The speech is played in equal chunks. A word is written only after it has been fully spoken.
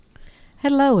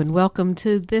Hello and welcome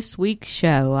to this week's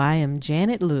show. I am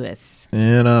Janet Lewis.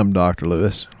 And I'm Dr.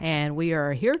 Lewis. And we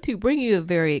are here to bring you a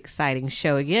very exciting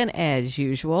show again, as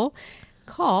usual,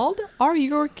 called Are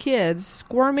Your Kids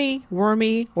Squirmy,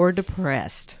 Wormy, or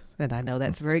Depressed? And I know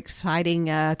that's a very exciting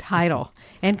title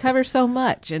and covers so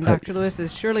much. And Dr. Lewis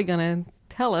is surely going to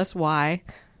tell us why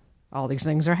all these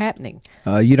things are happening.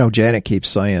 Janet keeps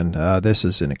saying this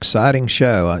is an exciting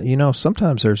show.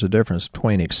 Sometimes there's a difference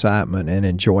between excitement and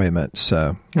enjoyment.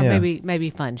 So, or maybe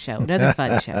fun show, another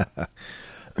fun show.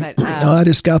 But, I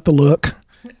just got the look.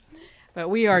 But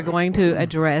we are going to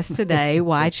address today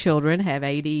why children have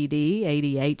ADD,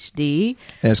 ADHD.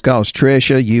 And it's because,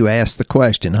 Tricia, you asked the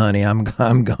question, honey. I'm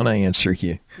going to answer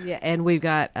you. Yeah, and we've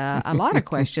got a lot of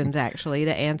questions, actually,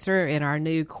 to answer in our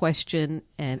new question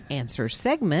and answer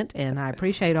segment. And I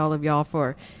appreciate all of y'all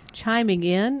for chiming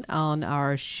in on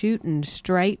our Shooting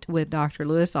Straight with Dr.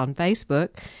 Lewis on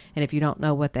Facebook. And if you don't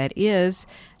know what that is,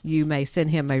 you may send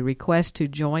him a request to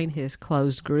join his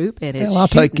closed group. And I'll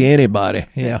take anybody,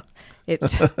 yeah.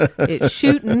 It's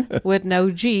shooting with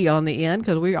no G on the end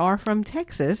because we are from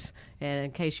Texas. And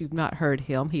in case you've not heard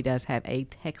him, he does have a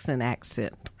Texan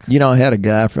accent. I had a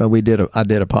guy I did a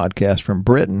podcast from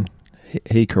Britain.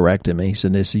 He corrected me. He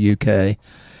said, "This is the UK."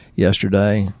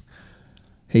 Yesterday,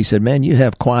 he said, "Man, you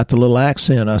have quite the little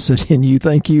accent." I said, "And you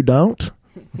think you don't?"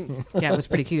 Yeah, it was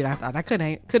pretty cute. I thought I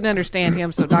couldn't understand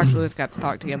him, so Dr. Lewis got to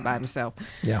talk to him by himself.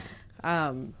 Yeah.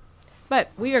 But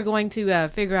we are going to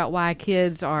figure out why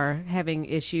kids are having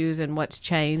issues and what's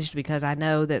changed, because I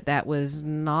know that was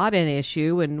not an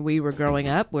issue when we were growing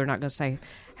up. We're not going to say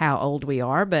how old we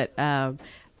are, but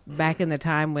back in the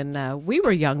time when we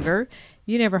were younger,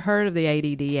 you never heard of the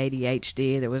ADD,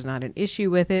 ADHD. There was not an issue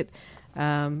with it.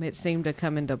 It seemed to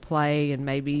come into play in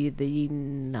maybe the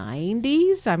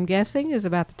 90s, I'm guessing, is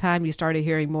about the time you started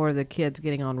hearing more of the kids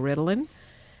getting on Ritalin.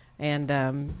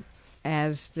 And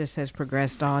as this has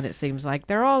progressed on, it seems like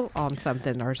they're all on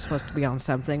something or supposed to be on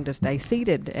something to stay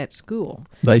seated at school.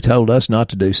 They told us not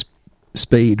to do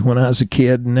speed when I was a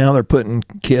kid, and now they're putting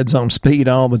kids on speed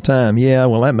all the time. Yeah,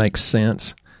 well, that makes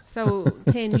sense. So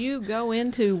can you go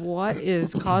into what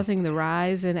is causing the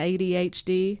rise in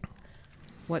ADHD?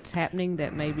 What's happening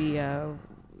that maybe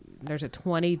there's a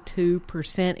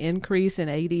 22% increase in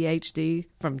ADHD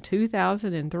from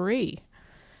 2003?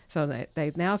 So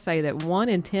they now say that 1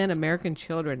 in 10 American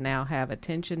children now have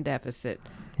attention deficit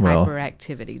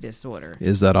hyperactivity disorder.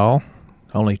 Is that all?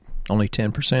 Only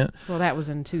 10%? Well, that was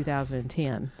in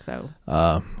 2010. So.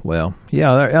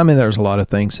 There's a lot of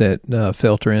things that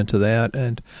filter into that,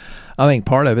 and I think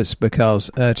part of it's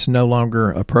because it's no longer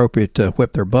appropriate to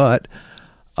whip their butt.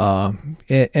 And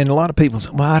a lot of people say,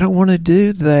 "Well, I don't want to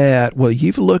do that." Well,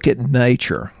 you look at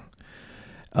nature.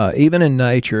 Even in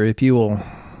nature, if you will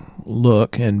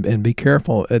look and be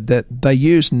careful, that they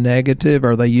use negative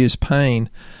or they use pain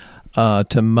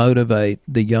to motivate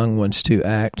the young ones to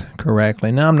act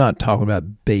correctly. Now, I'm not talking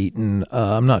about beating.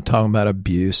 I'm not talking about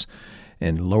abuse.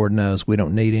 And Lord knows we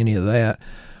don't need any of that.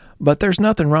 But there's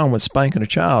nothing wrong with spanking a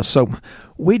child. So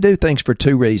we do things for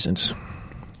two reasons: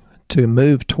 to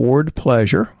move toward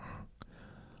pleasure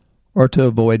or to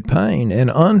avoid pain.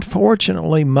 And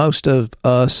unfortunately, most of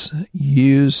us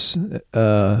use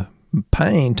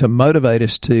pain to motivate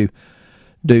us to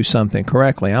do something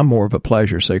correctly. I'm more of a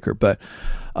pleasure seeker. But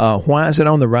why is it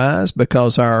on the rise?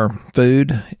 Because our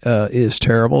food is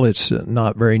terrible. It's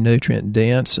not very nutrient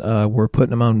dense. We're putting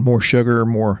them on more sugar,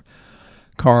 more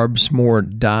carbs, more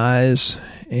dyes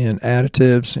and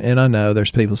additives. And I know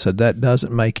there's people who said that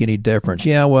doesn't make any difference.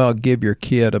 Yeah, well, give your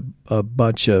kid a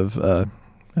bunch of,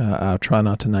 I'll try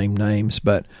not to name names,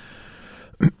 but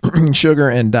sugar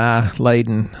and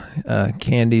dye-laden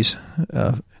candies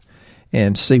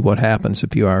and see what happens a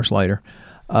few hours later.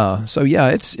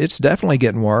 It's definitely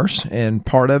getting worse. And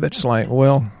part of it's like,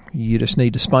 well, you just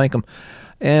need to spank them.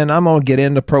 And I'm going to get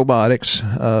into probiotics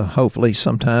hopefully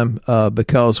sometime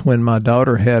because when my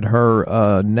daughter had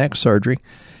her neck surgery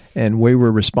and we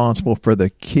were responsible for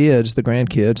the kids, the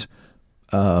grandkids,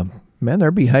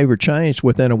 their behavior changed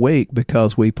within a week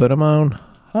because we put them on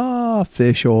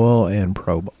fish oil and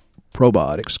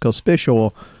probiotics, because fish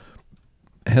oil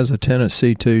has a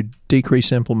tendency to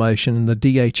decrease inflammation. The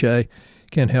DHA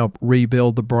can help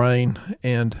rebuild the brain.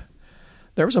 And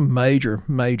there was a major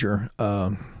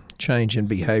change in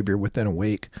behavior within a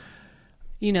week.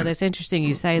 That's interesting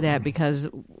you say that, because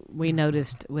we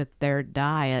noticed with their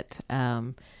diet,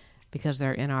 because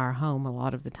they're in our home a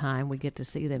lot of the time, we get to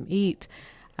see them eat.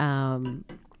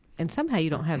 And somehow you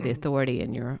don't have the authority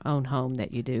in your own home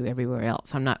that you do everywhere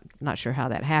else. I'm not sure how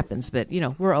that happens, but,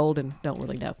 we're old and don't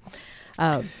really know.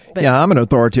 But Yeah, I'm an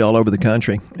authority all over the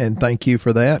country, and thank you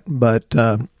for that. But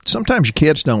sometimes your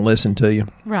kids don't listen to you.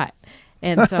 right.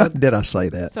 And so Did I say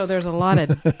that? So there's a lot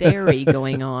of dairy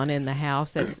going on in the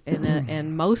house that's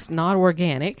and most not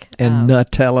organic. And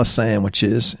Nutella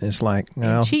sandwiches. It's like,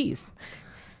 And cheese.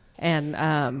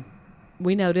 And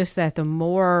we noticed that the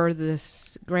more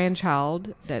this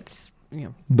grandchild that's,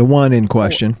 the one in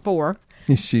question, four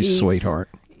she's a sweetheart.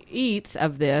 eats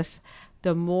of this,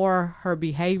 the more her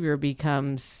behavior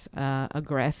becomes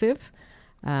aggressive,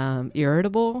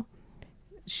 irritable.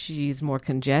 She's more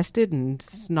congested and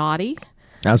snotty.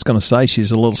 I was going to say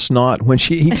she's a little snot when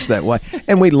she eats that way,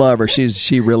 and we love her.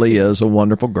 She really is a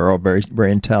wonderful girl, very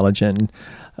very intelligent, and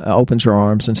opens her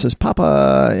arms and says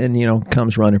 "Papa," and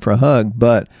comes running for a hug.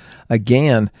 But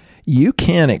again, you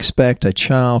can't expect a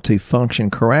child to function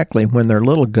correctly when their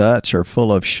little guts are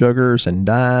full of sugars and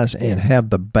dyes and have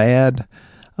the bad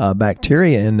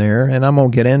bacteria in there. And I'm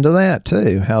going to get into that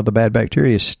too, how the bad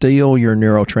bacteria steal your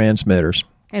neurotransmitters.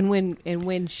 And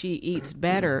when she eats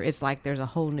better, it's like there's a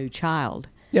whole new child.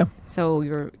 Yeah.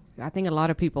 So I think a lot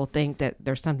of people think that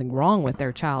there's something wrong with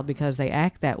their child because they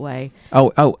act that way.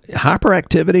 Oh,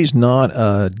 hyperactivity is not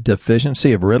a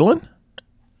deficiency of Ritalin?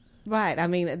 Right. I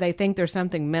mean, they think there's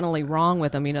something mentally wrong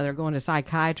with them. They're going to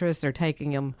psychiatrists. They're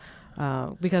taking them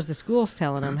because the school's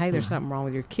telling them, hey, there's something wrong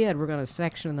with your kid. We're going to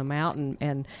section them out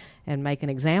and make an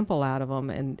example out of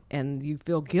them. And you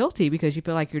feel guilty because you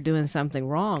feel like you're doing something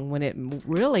wrong when it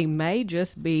really may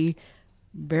just be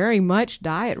very much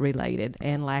diet related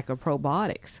and lack of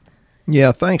probiotics.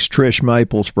 Yeah, thanks Trish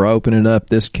Maples for opening up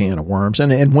this can of worms.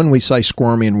 And when we say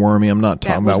squirmy and wormy, I'm not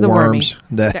talking about worms.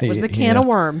 That was the can of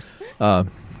worms.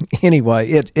 Anyway,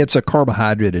 it's a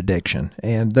carbohydrate addiction,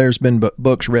 and there's been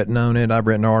books written on it. I've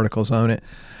written articles on it.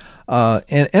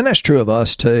 And that's true of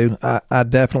us, too. I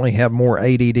definitely have more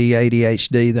ADD,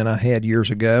 ADHD than I had years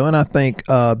ago. And I think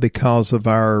because of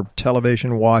our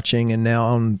television watching and now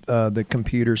on the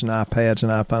computers and iPads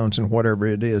and iPhones and whatever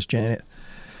it is, Janet,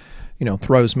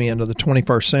 throws me into the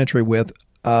 21st century with,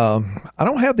 I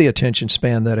don't have the attention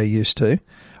span that I used to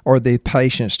or the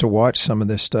patience to watch some of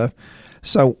this stuff.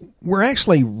 So we're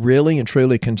actually really and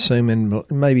truly consuming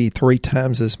maybe 3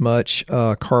 times as much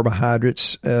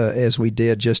carbohydrates as we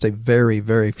did just a very,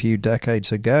 very few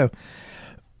decades ago.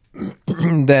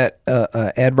 That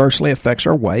adversely affects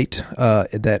our weight,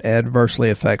 that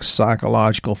adversely affects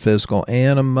psychological, physical,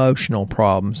 and emotional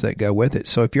problems that go with it.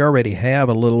 So if you already have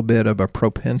a little bit of a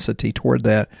propensity toward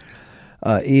that,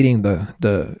 eating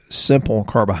the simple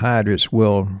carbohydrates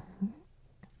will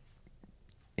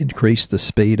increase the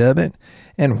speed of it.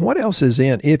 And what else is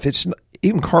in? If it's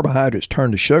even carbohydrates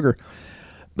turn to sugar,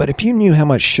 but if you knew how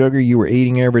much sugar you were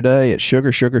eating every day, it's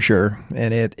sugar,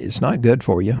 and it's not good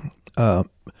for you.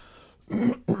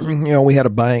 We had a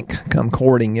bank come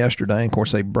courting yesterday. And of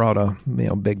course, they brought a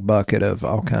big bucket of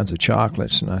all kinds of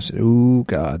chocolates, and I said, "Ooh,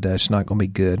 God, that's not going to be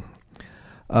good."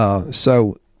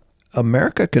 So,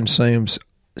 America consumes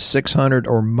 600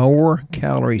 or more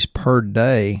calories per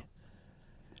day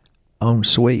on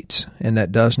sweets, and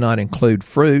that does not include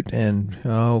fruit. And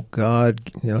oh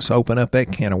God, let's open up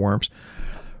that can of worms.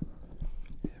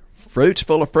 Fruit's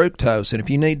full of fructose, and if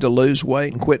you need to lose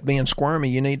weight and quit being squirmy,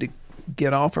 you need to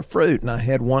get off of fruit. And I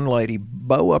had one lady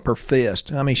bow up her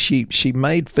fist. I mean, she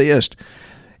made fist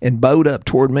and bowed up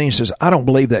toward me and says, "I don't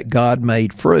believe that God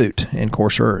made fruit." And of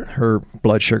course, her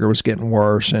blood sugar was getting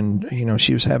worse, and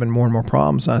she was having more and more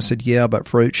problems. I said, "Yeah, but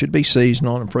fruit should be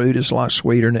seasonal, and fruit is a lot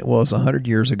sweeter than it was 100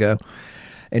 years ago.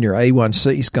 And your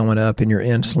A1C is going up, and your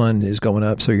insulin is going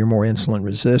up, so you're more insulin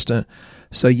resistant.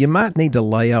 So you might need to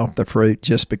lay off the fruit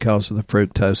just because of the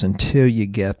fructose until you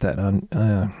get that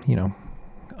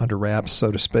under wraps,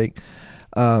 so to speak."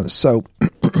 So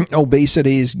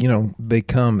obesity's,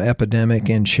 become epidemic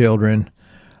in children,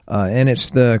 and it's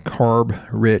the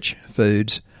carb-rich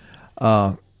foods.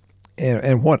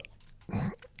 And what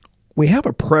we have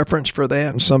a preference for that,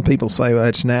 and some people say, well,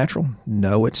 it's natural.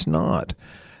 No, it's not.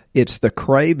 It's the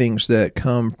cravings that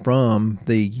come from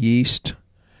the yeast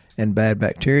and bad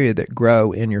bacteria that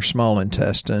grow in your small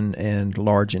intestine and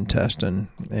large intestine,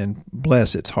 and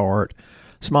bless its heart,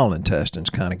 small intestine's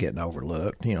kind of getting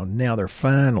overlooked. Now they're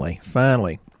finally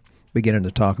beginning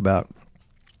to talk about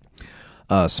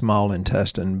small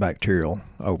intestine bacterial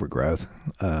overgrowth,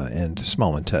 and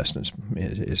small intestine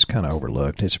is kind of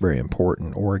overlooked. It's a very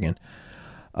important organ.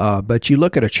 But you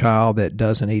look at a child that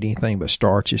doesn't eat anything but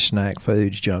starches, snack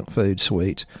foods, junk food,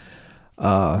 sweets,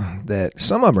 that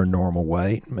some of them are normal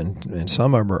weight and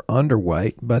some of them are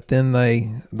underweight, but then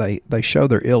they show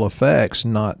their ill effects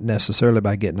not necessarily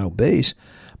by getting obese,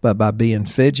 but by being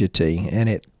fidgety, and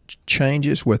it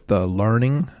changes with the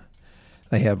learning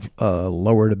They have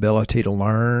lowered ability to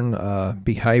learn,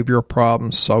 behavioral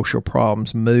problems, social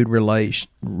problems,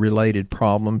 mood-related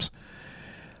problems.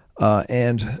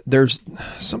 And there's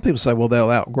some people say, well, they'll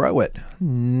outgrow it.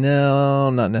 No,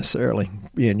 not necessarily.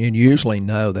 And you usually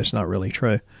know that's not really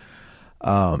true.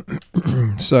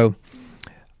 So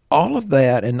all of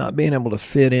that and not being able to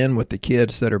fit in with the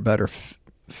kids that are better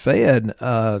fed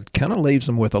kind of leaves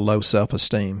them with a low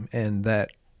self-esteem, and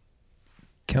that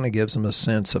kind of gives them a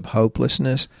sense of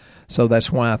hopelessness. So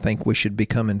that's why I think we should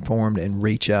become informed and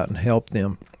reach out and help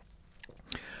them.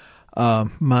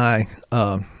 My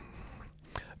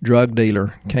drug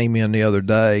dealer came in the other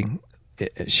day.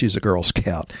 She's a Girl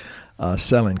Scout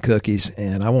selling cookies,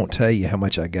 and I won't tell you how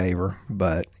much I gave her,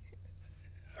 but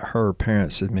her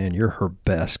parents said, man, you're her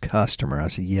best customer. I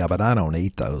said, yeah, but I don't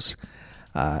eat those.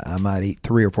 I might eat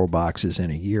 3 or 4 boxes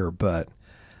in a year, but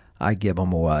I give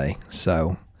them away.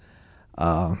 So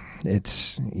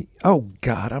it's, oh,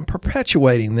 God, I'm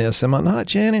perpetuating this. Am I not,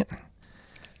 Janet?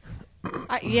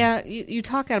 Yeah, you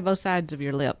talk out of both sides of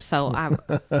your lips, so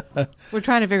we're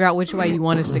trying to figure out which way you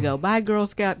want us to go. Buy Girl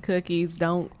Scout cookies,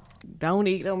 don't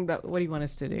eat them. What do you want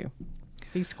us to do?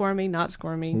 Be squirmy, not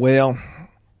squirmy? Well,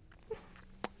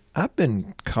 I've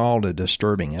been called a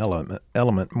disturbing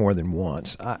element more than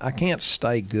once. I can't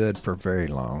stay good for very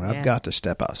long. I've got to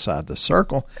step outside the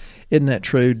circle. Isn't that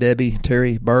true, Debbie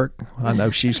Terry Burke? I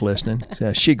know she's listening.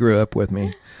 She grew up with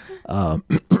me.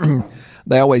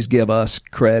 They always give us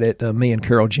credit. Me and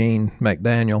Carol Jean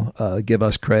McDaniel give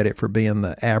us credit for being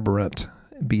the aberrant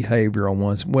behavioral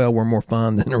ones. Well, we're more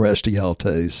fun than the rest of y'all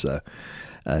too. So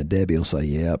Debbie will say,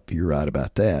 "Yep, you're right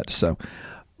about that." So,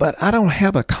 but I don't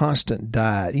have a constant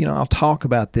diet. You know, I'll talk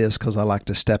about this because I like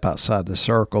to step outside the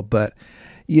circle. But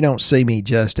you don't see me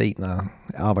just eating an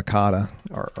avocado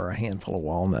or a handful of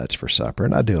walnuts for supper,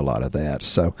 and I do a lot of that.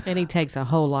 So, and he takes a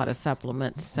whole lot of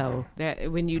supplements. So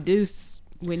that when you do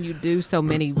so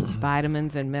many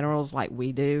vitamins and minerals like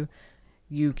we do,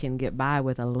 you can get by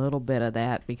with a little bit of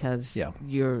that because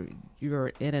you're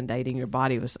inundating your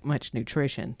body with so much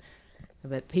nutrition.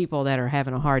 But people that are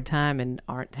having a hard time and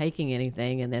aren't taking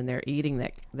anything, and then they're eating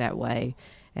that way,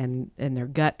 and their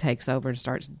gut takes over and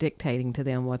starts dictating to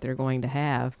them what they're going to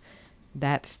have,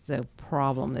 that's the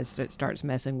problem. It starts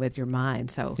messing with your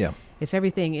mind. So it's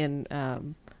everything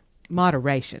in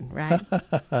moderation, right?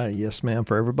 Yes, ma'am,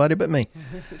 for everybody but me.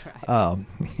 Right.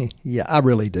 Yeah, I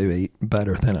really do eat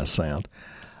better than I sound.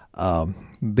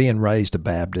 Being raised a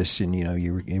Baptist, and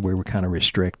we were kind of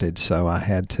restricted, so I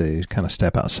had to kind of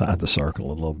step outside the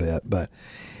circle a little bit. But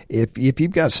if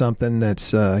you've got something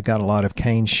that's got a lot of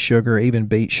cane sugar, even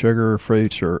beet sugar,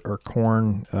 fruits, or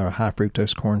corn, or high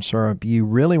fructose corn syrup, you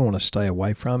really want to stay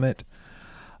away from it.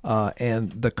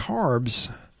 And the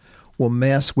carbs will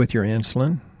mess with your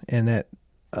insulin. And that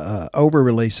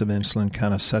over-release of insulin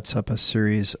kind of sets up a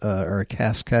series or a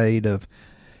cascade of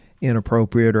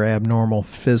inappropriate or abnormal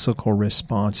physical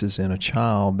responses in a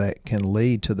child that can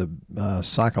lead to the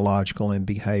psychological and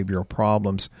behavioral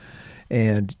problems.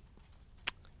 And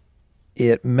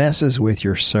it messes with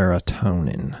your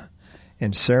serotonin.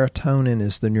 And serotonin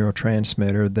is the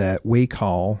neurotransmitter that we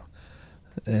call,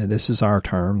 this is our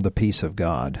term, the peace of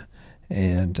God.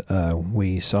 And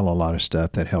we sell a lot of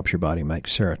stuff that helps your body make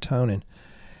serotonin.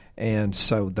 And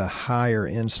so the higher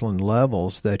insulin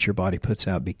levels that your body puts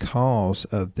out because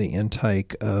of the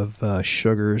intake of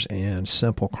sugars and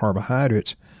simple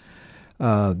carbohydrates,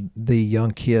 the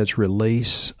young kids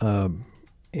release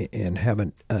and have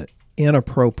an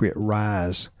inappropriate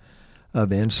rise of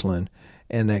insulin,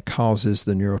 and that causes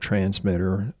the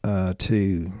neurotransmitter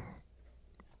to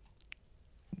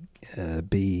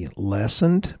be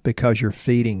lessened because you're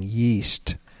feeding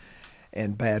yeast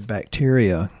and bad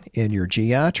bacteria in your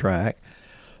GI tract,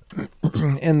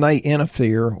 and they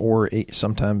interfere, or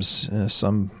sometimes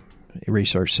some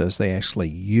research says they actually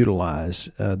utilize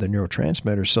the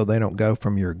neurotransmitters so they don't go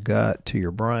from your gut to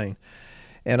your brain.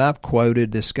 And I've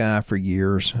quoted this guy for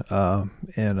years,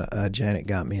 and Janet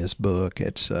got me his book.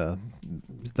 It's The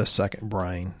Second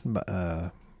Brain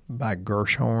by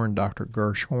Gershorn, Dr.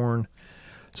 Gershorn.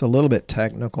 It's a little bit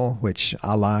technical, which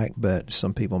I like, but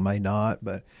some people may not.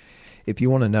 But if you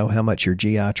want to know how much your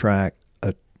GI tract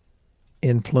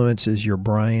influences your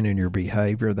brain and your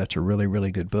behavior, that's a really,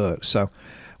 really good book. So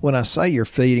when I say you're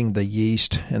feeding the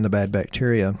yeast and the bad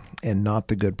bacteria and not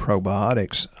the good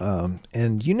probiotics,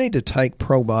 and you need to take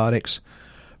probiotics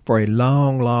for a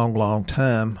long, long, long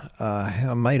time.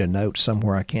 I made a note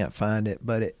somewhere, I can't find it,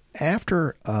 but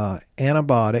after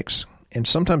antibiotics, and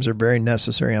sometimes they're very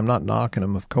necessary. I'm not knocking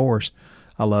them, of course.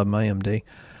 I love my MD.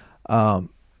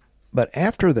 But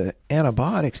after the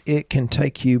antibiotics, it can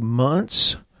take you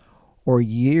months or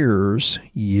years,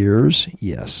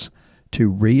 yes, to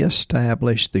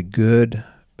reestablish the good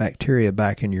bacteria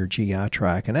back in your GI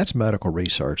tract. And that's medical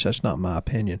research. That's not my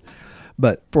opinion.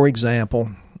 But for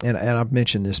example, and I've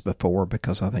mentioned this before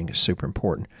because I think it's super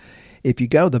important. If you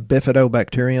go the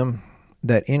bifidobacterium,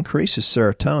 that increases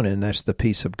serotonin, that's the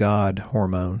peace of God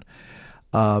hormone,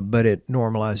 but it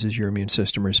normalizes your immune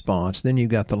system response. Then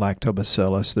you've got the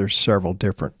lactobacillus. There's several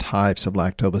different types of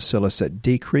lactobacillus that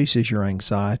decreases your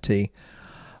anxiety,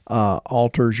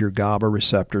 alters your GABA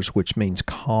receptors, which means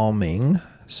calming.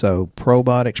 So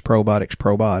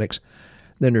probiotics.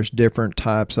 Then there's different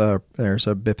types of, there's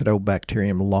a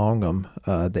bifidobacterium longum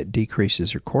that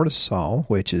decreases your cortisol,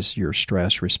 which is your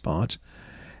stress response,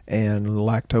 and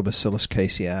lactobacillus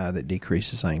casei that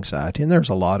decreases anxiety. And there's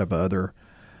a lot of other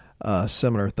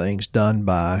similar things done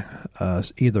by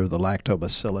either the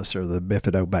lactobacillus or the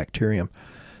bifidobacterium.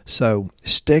 So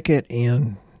stick it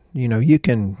in, you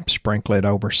can sprinkle it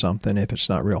over something if it's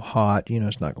not real hot,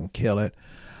 it's not going to kill it.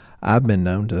 I've been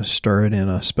known to stir it in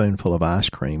a spoonful of ice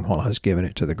cream while I was giving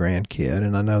it to the grandkid,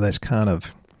 and I know that's kind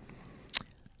of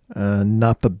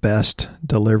not the best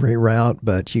delivery route,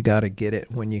 but you got to get it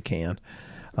when you can.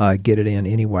 Get it in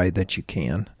any way that you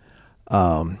can.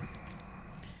 Well,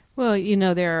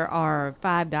 there are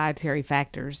 5 dietary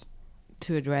factors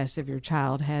to address if your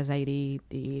child has ADD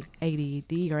or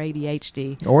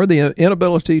ADHD. Or the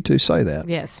inability to say that.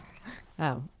 Yes.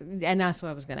 Oh, and that's what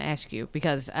I was going to ask you,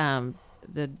 because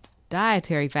the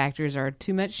dietary factors are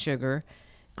too much sugar,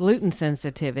 gluten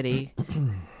sensitivity,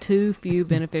 too few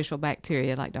beneficial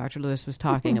bacteria, like Dr. Lewis was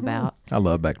talking about. I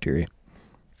love bacteria.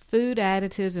 Food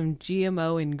additives and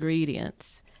GMO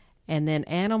ingredients, and then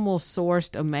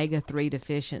animal-sourced omega-3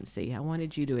 deficiency. I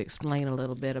wanted you to explain a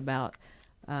little bit about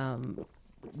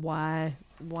why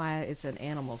it's an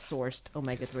animal-sourced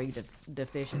omega-3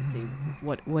 deficiency.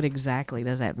 What exactly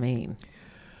does that mean?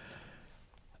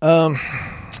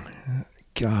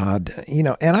 God,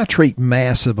 and I treat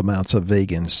massive amounts of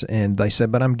vegans, and they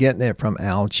said, but I'm getting it from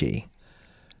algae.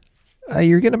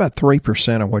 You're getting about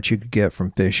 3% of what you could get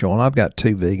from fish oil, and I've got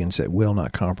 2 vegans that will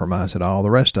not compromise at all.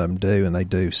 The rest of them do, and they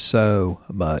do so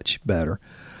much better.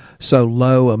 So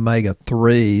low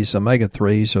omega-3s.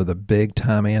 Omega-3s are the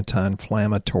big-time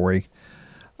anti-inflammatory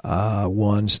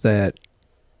ones that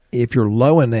if you're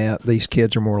low in that, these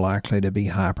kids are more likely to be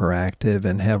hyperactive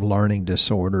and have learning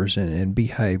disorders and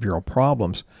behavioral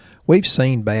problems. We've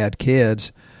seen bad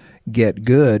kids get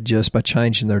good just by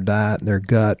changing their diet and their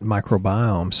gut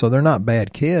microbiome. So they're not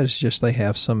bad kids, just they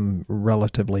have some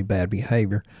relatively bad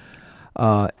behavior.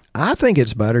 I think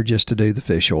it's better just to do the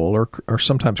fish oil or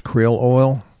sometimes krill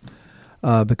oil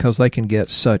because they can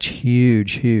get such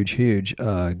huge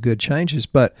good changes.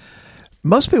 But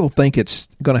most people think it's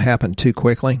going to happen too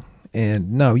quickly.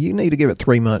 And no, you need to give it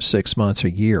 3 months, 6 months,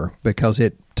 a year, because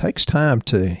it takes time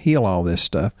to heal all this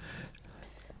stuff.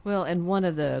 Well, and one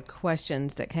of the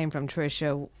questions that came from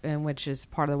Tricia, and which is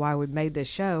part of why we made this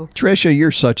show. Tricia,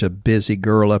 you're such a busy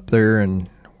girl up there, and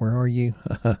where are you?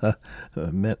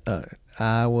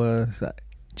 Iowa.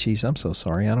 Geez, I'm so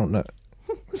sorry. I don't know.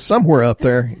 Somewhere up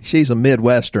there. She's a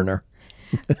Midwesterner.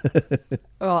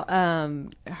 Well,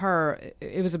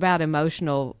 it was about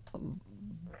emotional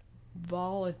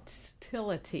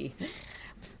volatility,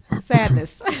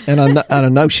 sadness. And I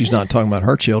know she's not talking about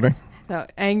her children.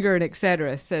 Anger and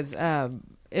etc. Says,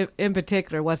 in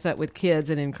particular, what's up with kids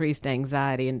and increased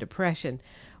anxiety and depression?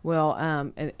 Well,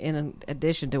 in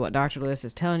addition to what Dr. Lewis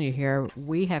is telling you here,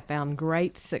 we have found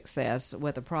great success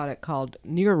with a product called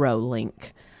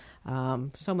Neurolink.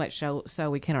 So much so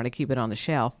we can hardly keep it on the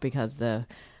shelf because the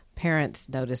parents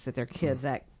notice that their kids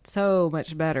act so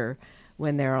much better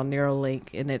when they're on Neurolink,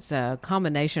 and it's a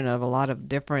combination of a lot of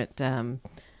different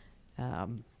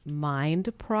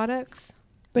mind products.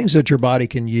 Things that your body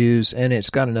can use, and it's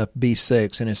got enough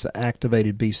B6, and it's the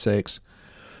activated B6.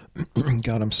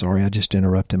 God, I'm sorry. I just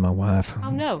interrupted my wife.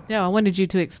 Oh, no. I wanted you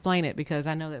to explain it because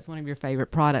I know that's one of your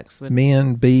favorite products.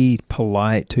 Men, be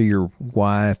polite to your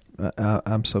wife.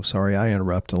 I'm so sorry. I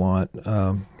interrupt a lot,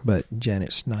 but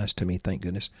Janet's nice to me, thank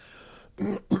goodness.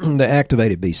 The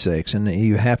activated B6, and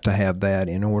you have to have that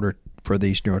in order for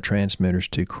these neurotransmitters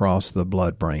to cross the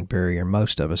blood-brain barrier.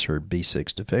 Most of us are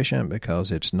B6 deficient because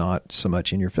it's not so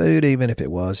much in your food. Even if it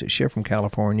was, it's shipped from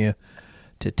California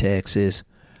to Texas,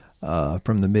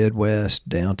 from the Midwest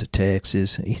down to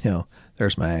Texas.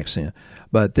 There's my accent.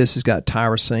 But this has got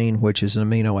tyrosine, which is an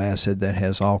amino acid that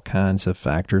has all kinds of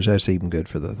factors. That's even good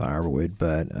for the thyroid,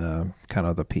 but kind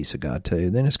of the piece of God too.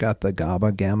 Then it's got the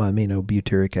GABA, gamma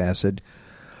aminobutyric acid,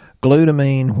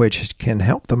 glutamine, which can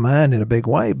help the mind in a big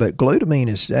way, but glutamine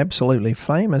is absolutely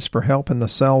famous for helping the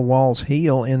cell walls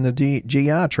heal in the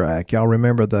GI tract. Y'all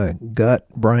remember the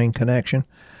gut-brain connection?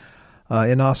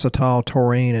 Inositol,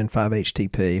 taurine, and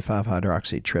 5-HTP,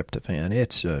 5-hydroxytryptophan.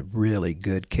 It's a really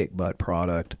good kick-butt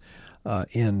product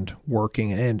in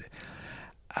working. And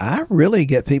I really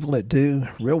get people that do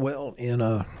real well in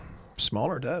a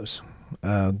smaller dose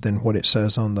than what it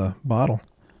says on the bottle.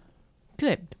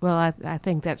 Good. Well, I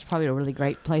think that's probably a really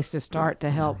great place to start to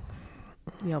help,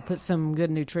 put some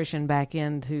good nutrition back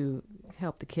in to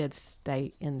help the kids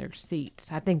stay in their seats.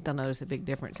 I think they'll notice a big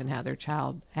difference in how their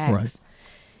child acts. Right.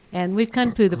 And we've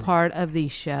come to the part of the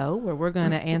show where we're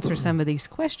going to answer some of these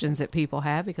questions that people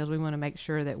have, because we want to make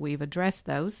sure that we've addressed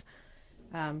those,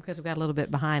 because we got a little bit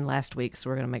behind last week, so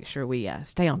we're going to make sure we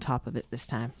stay on top of it this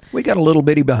time. We got a little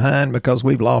bitty behind because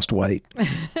we've lost weight.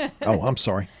 Oh, I'm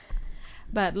sorry.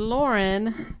 But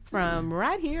Lauren from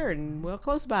right here and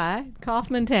close by,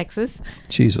 Kaufman, Texas.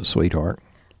 She's a sweetheart.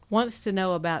 Wants to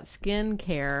know about skin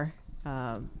care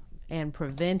and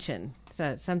prevention,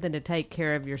 so something to take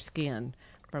care of your skin,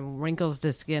 from wrinkles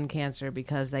to skin cancer,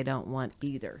 because they don't want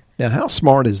either. Now, how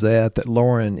smart is that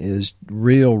Lauren is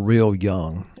real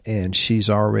young, and she's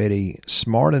already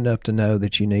smart enough to know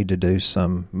that you need to do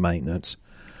some maintenance.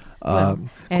 And,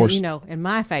 and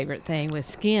my favorite thing with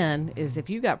skin is if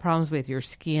you've got problems with your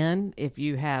skin, if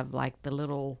you have like the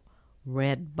little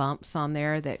red bumps on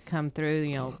there that come through,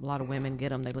 a lot of women get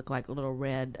them. They look like little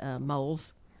red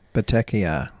moles.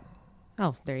 Petechiae.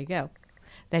 Oh, there you go.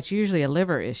 That's usually a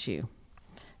liver issue.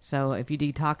 So if you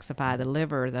detoxify the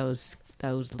liver, those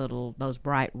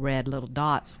bright red little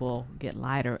dots will get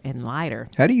lighter and lighter.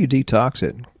 How do you detox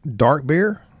it? Dark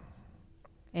beer?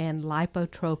 And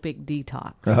lipotropic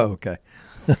detox. Oh, okay.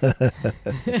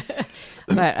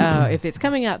 But if it's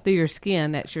coming out through your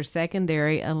skin, that's your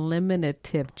secondary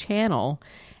eliminative channel.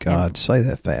 God, say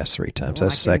that fast 3 times.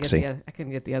 That's sexy. I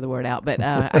couldn't get the other word out, but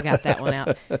I got that one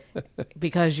out.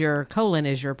 Because your colon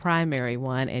is your primary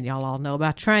one, and y'all all know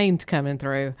about trains coming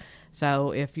through.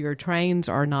 So if your trains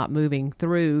are not moving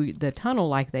through the tunnel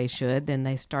like they should, then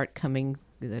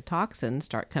the toxins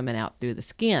start coming out through the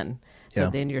skin. So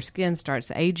then your skin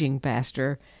starts aging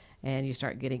faster, and you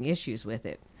start getting issues with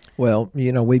it. Well,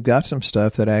 we've got some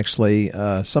stuff that actually,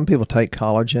 some people take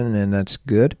collagen, and that's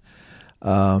good.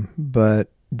 But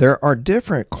there are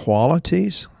different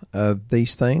qualities of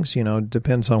these things. It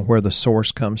depends on where the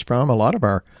source comes from. A lot of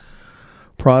our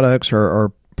products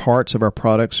or parts of our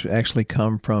products actually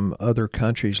come from other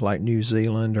countries like New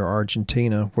Zealand or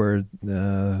Argentina, where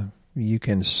you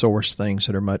can source things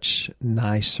that are much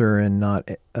nicer and not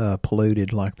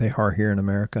polluted like they are here in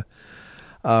America.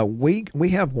 We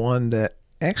have one that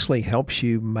actually helps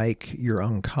you make your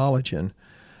own collagen.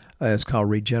 It's called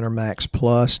Regenermax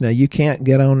Plus. Now, you can't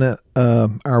get on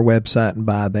our website and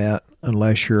buy that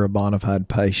unless you're a bona fide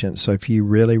patient. So if you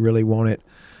really, really want it,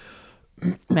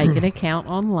 make an account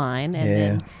online and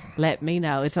then let me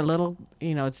know. It's a little,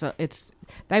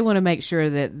 they want to make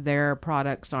sure that their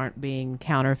products aren't being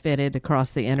counterfeited across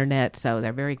the internet. So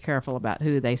they're very careful about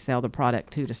who they sell the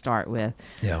product to start with.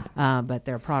 Yeah. But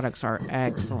their products are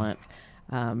excellent.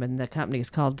 And the company is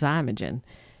called Zymogen.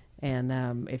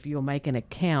 And if you'll make an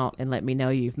account and let me know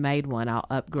you've made one, I'll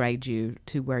upgrade you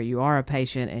to where you are a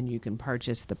patient and you can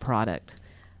purchase the product.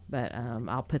 But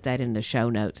I'll put that in the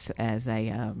show notes as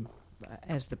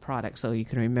the product, so you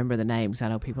can remember the names. I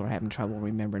know people are having trouble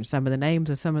remembering some of the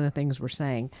names of some of the things we're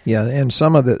saying. Yeah, and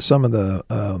some of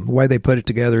the way they put it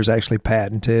together is actually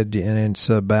patented, and it's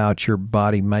about your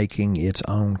body making its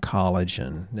own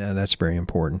collagen. Yeah, that's very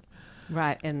important.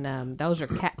 Right, and those are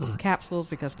capsules,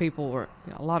 because a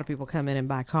lot of people come in and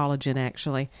buy collagen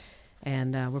actually,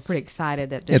 and we're pretty excited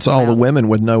that it's all the women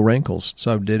with no wrinkles.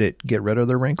 So did it get rid of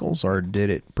their wrinkles, or did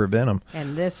it prevent them?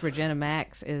 And this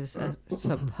Regenemax is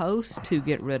supposed to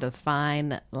get rid of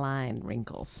fine line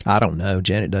wrinkles. I don't know.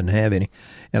 Janet doesn't have any,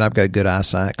 and I've got good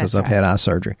eyesight because I've had eye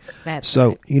surgery. That's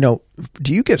so right.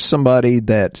 Do you get somebody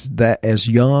that as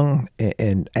young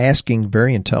and asking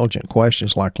very intelligent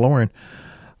questions like Lauren?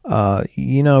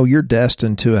 You're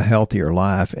destined to a healthier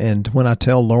life. And when I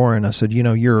tell Lauren, I said,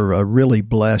 you're a really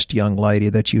blessed young lady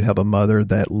that you have a mother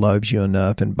that loves you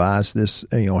enough and buys this,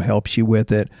 helps you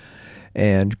with it.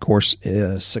 And of course,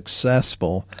 is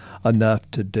successful enough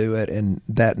to do it and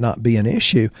that not be an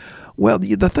issue. Well,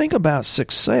 the thing about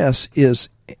success is,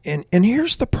 and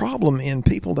here's the problem in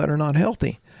people that are not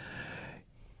healthy.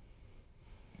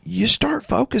 You start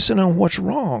focusing on what's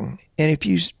wrong. And if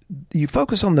you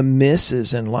focus on the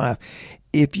misses in life,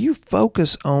 if you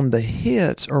focus on the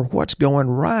hits or what's going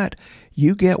right,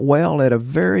 you get well at a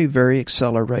very, very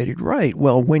accelerated rate.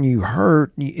 Well, when you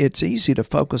hurt, it's easy to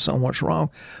focus on what's wrong.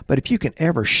 But if you can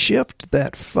ever shift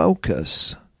that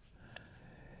focus,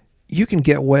 you can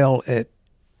get well at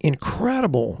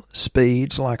incredible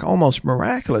speeds, like almost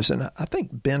miraculous. And I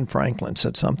think Ben Franklin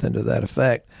said something to that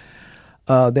effect.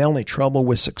 The only trouble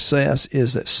with success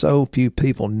is that so few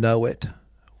people know it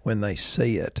when they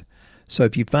see it. So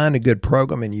if you find a good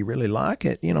program and you really like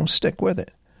it, stick with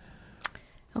it.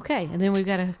 Okay, and then we've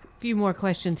got a few more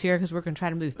questions here because we're going to try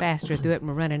to move faster through it and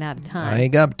we're running out of time. I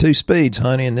ain't got 2 speeds,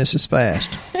 honey, and this is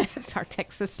fast. It's our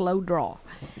Texas slow draw.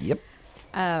 Yep.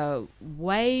 Joe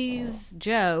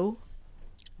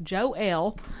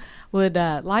L. would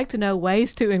like to know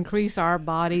ways to increase our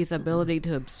body's ability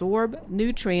to absorb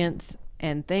nutrients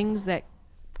and things that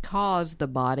cause the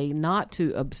body not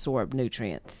to absorb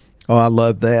nutrients. Oh, I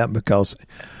love that because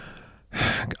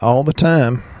all the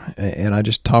time, and I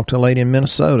just talked to a lady in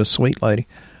Minnesota, sweet lady.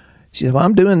 She said, well,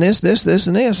 I'm doing this,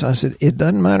 and this. I said, it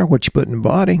doesn't matter what you put in the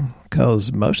body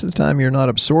because most of the time you're not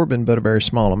absorbing but a very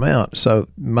small amount. So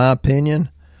my opinion,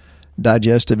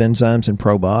 digestive enzymes and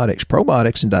probiotics.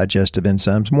 Probiotics and digestive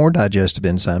enzymes, more digestive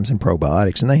enzymes than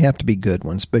probiotics, and they have to be good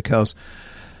ones because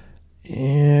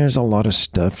there's a lot of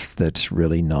stuff that's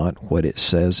really not what it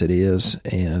says it is,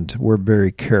 and we're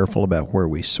very careful about where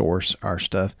we source our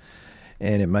stuff.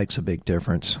 And it makes a big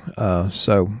difference.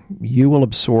 So you will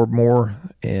absorb more.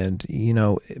 And,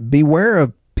 beware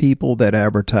of people that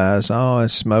advertise,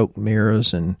 it's smoke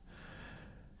mirrors. And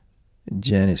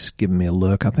Janet's giving me a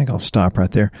look. I think I'll stop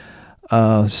right there.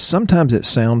 Sometimes it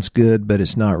sounds good, but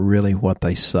it's not really what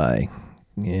they say.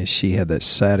 Yeah, she had that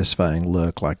satisfying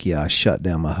look like, I shut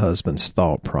down my husband's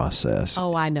thought process.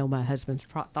 Oh, I know my husband's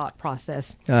thought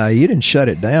process. You didn't shut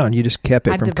it down. You just kept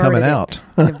it from coming out.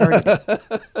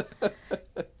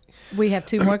 We have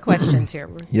 2 more questions here.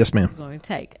 Yes, ma'am. We're going to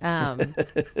take.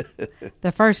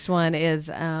 The first one is,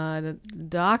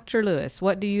 Dr. Lewis,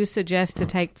 what do you suggest to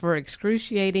take for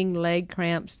excruciating leg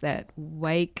cramps that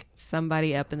wake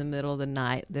somebody up in the middle of the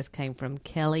night? This came from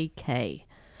Kelly K.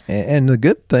 And the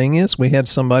good thing is we had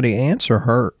somebody answer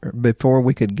her before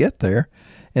we could get there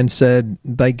and said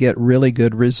they get really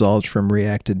good results from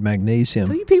reacted magnesium.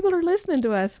 So you people are listening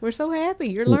to us. We're so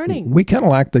happy. You're learning. We kind of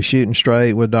like the shooting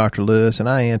straight with Dr. Lewis, and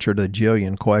I answered a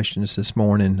jillion questions this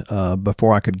morning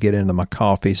before I could get into my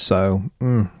coffee. So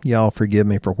y'all forgive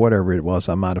me for whatever it was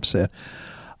I might have said.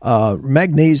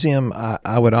 Magnesium,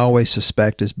 I would always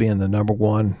suspect as being the number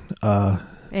one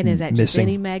and is that missing. Just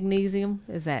any magnesium?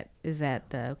 Is that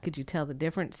could you tell the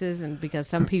differences? And because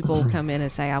some people come in and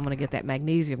say, I'm going to get that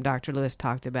magnesium Dr. Lewis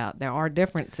talked about. There are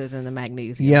differences in the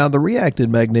magnesium. Yeah, the reacted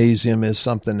magnesium is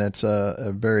something that's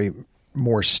a very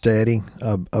more steady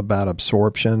about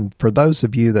absorption. For those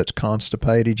of you that's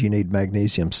constipated, you need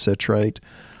magnesium citrate.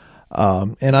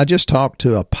 And I just talked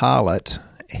to a pilot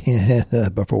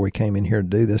before we came in here to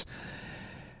do this.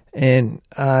 And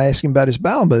I asked him about his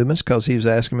bowel movements because he was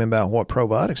asking me about what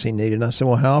probiotics he needed. And I said,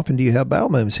 well, how often do you have bowel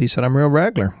movements? He said, I'm real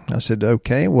regular. I said,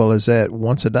 okay, well, is that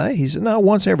once a day? He said, no,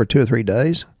 once every 2 or 3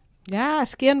 days. Yeah,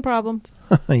 skin problems.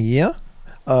 Yeah.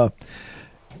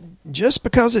 Just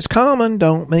because it's common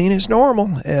don't mean it's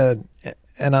normal. And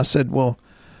I said, well,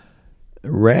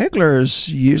 regular is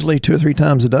usually 2 or 3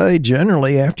 times a day,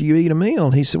 generally after you eat a meal.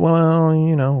 And he said, well,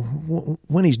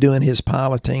 when he's doing his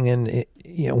piloting and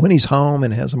when he's home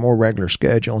and has a more regular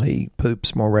schedule, he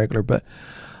poops more regular. But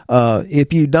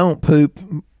if you don't poop,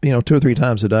 2 or 3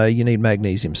 times a day, you need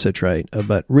magnesium citrate.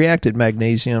 But reacted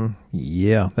magnesium,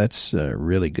 yeah, that's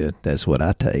really good. That's what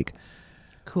I take.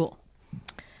 Cool.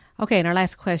 Okay, and our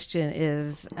last question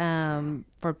is,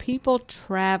 for people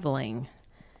traveling,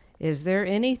 is there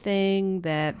anything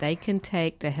that they can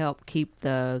take to help keep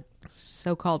the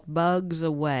so-called bugs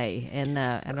away? And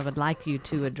I would like you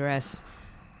to address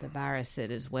the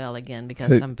Viracid as well again,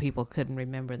 because some people couldn't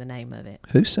remember the name of it.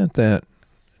 Who sent that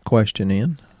question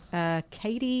in?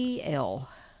 Katie L.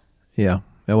 Yeah.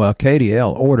 Well, Katie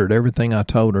L. ordered everything I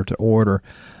told her to order.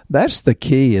 That's the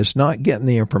key. It's not getting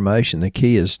the information. The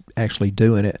key is actually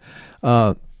doing it.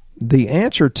 The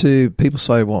answer to people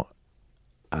say, well,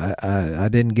 I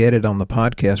didn't get it on the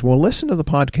podcast. Well, listen to the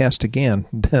podcast again.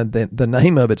 The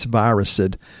name of it's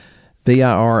Viracid,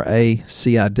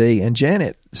 Viracid. And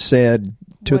Janet said,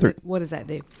 what does that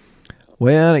do?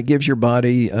 Well, it gives your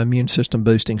body immune system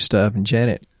boosting stuff. And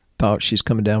Janet thought she's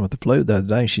coming down with the flu the other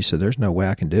day. She said, there's no way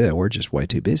I can do it. We're just way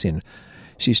too busy. And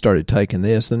she started taking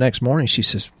this. The next morning, she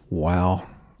says, wow,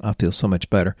 I feel so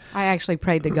much better. I actually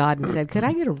prayed to God and said, could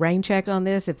I get a rain check on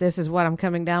this if this is what I'm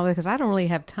coming down with? Because I don't really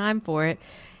have time for it.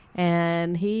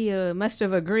 And he must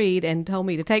have agreed and told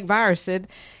me to take Viracid.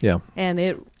 Yeah.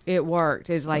 And It worked.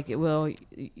 It's like,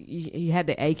 you had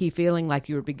the achy feeling like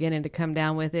you were beginning to come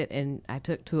down with it, and I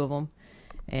took 2 of them.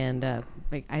 And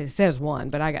it says 1,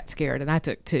 but I got scared, and I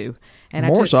took 2. And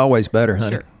More's always better,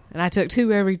 honey. Sure. And I took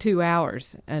 2 every 2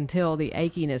 hours until the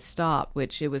achiness stopped,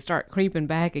 which it would start creeping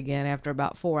back again after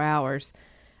about 4 hours.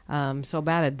 So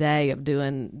about a day of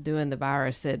doing the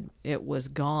virus, said it was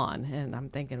gone, and I'm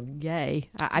thinking, yay!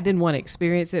 I didn't want to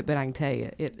experience it, but I can tell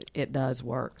you, it does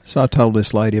work. So I told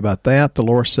this lady about that, the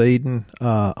Lorcedin,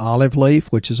 olive leaf,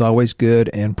 which is always good,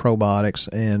 and probiotics,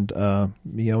 and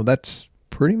that's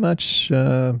pretty much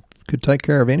could take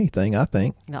care of anything, I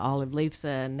think. The olive leaf's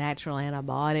a natural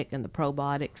antibiotic, and the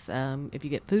probiotics. If you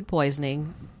get food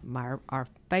poisoning, our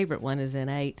favorite one is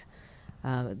N8.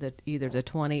 Either the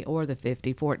 20 or the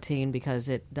 50/14, because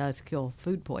it does kill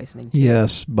food poisoning too.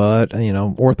 Yes, but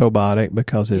orthobiotic,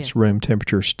 because it's room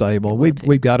temperature stable.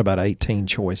 We've got about 18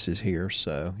 choices here,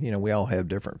 so we all have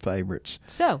different favorites.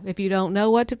 So if you don't know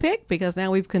what to pick, because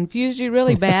now we've confused you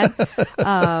really bad,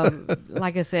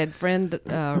 like I said, friend,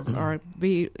 or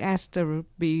be asked to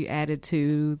be added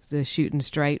to the Shooting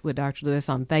Straight with Dr. Lewis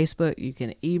on Facebook. You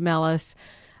can email us.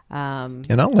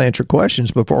 And I'll answer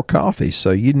questions before coffee,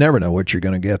 so you never know what you're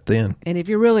going to get then. And if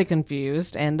you're really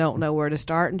confused and don't know where to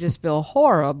start and just feel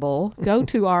horrible, go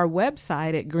to our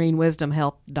website at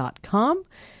greenwisdomhealth.com,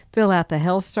 fill out the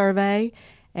health survey,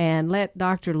 and let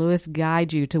Dr. Lewis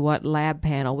guide you to what lab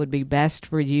panel would be best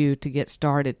for you to get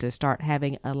started, to start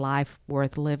having a life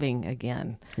worth living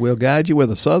again. We'll guide you with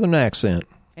a Southern accent.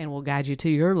 And we'll guide you to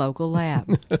your local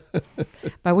lab.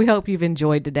 But we hope you've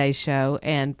enjoyed today's show.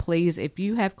 And please, if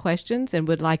you have questions and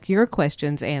would like your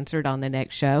questions answered on the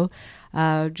next show,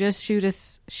 just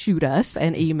shoot us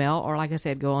an email, or like I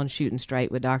said, go on Shooting Straight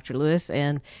with Dr. Lewis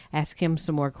and ask him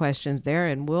some more questions there,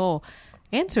 and we'll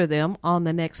answer them on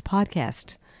the next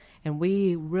podcast. And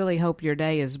we really hope your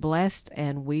day is blessed,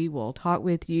 and we will talk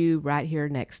with you right here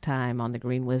next time on the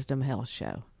Green Wisdom Health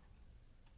Show.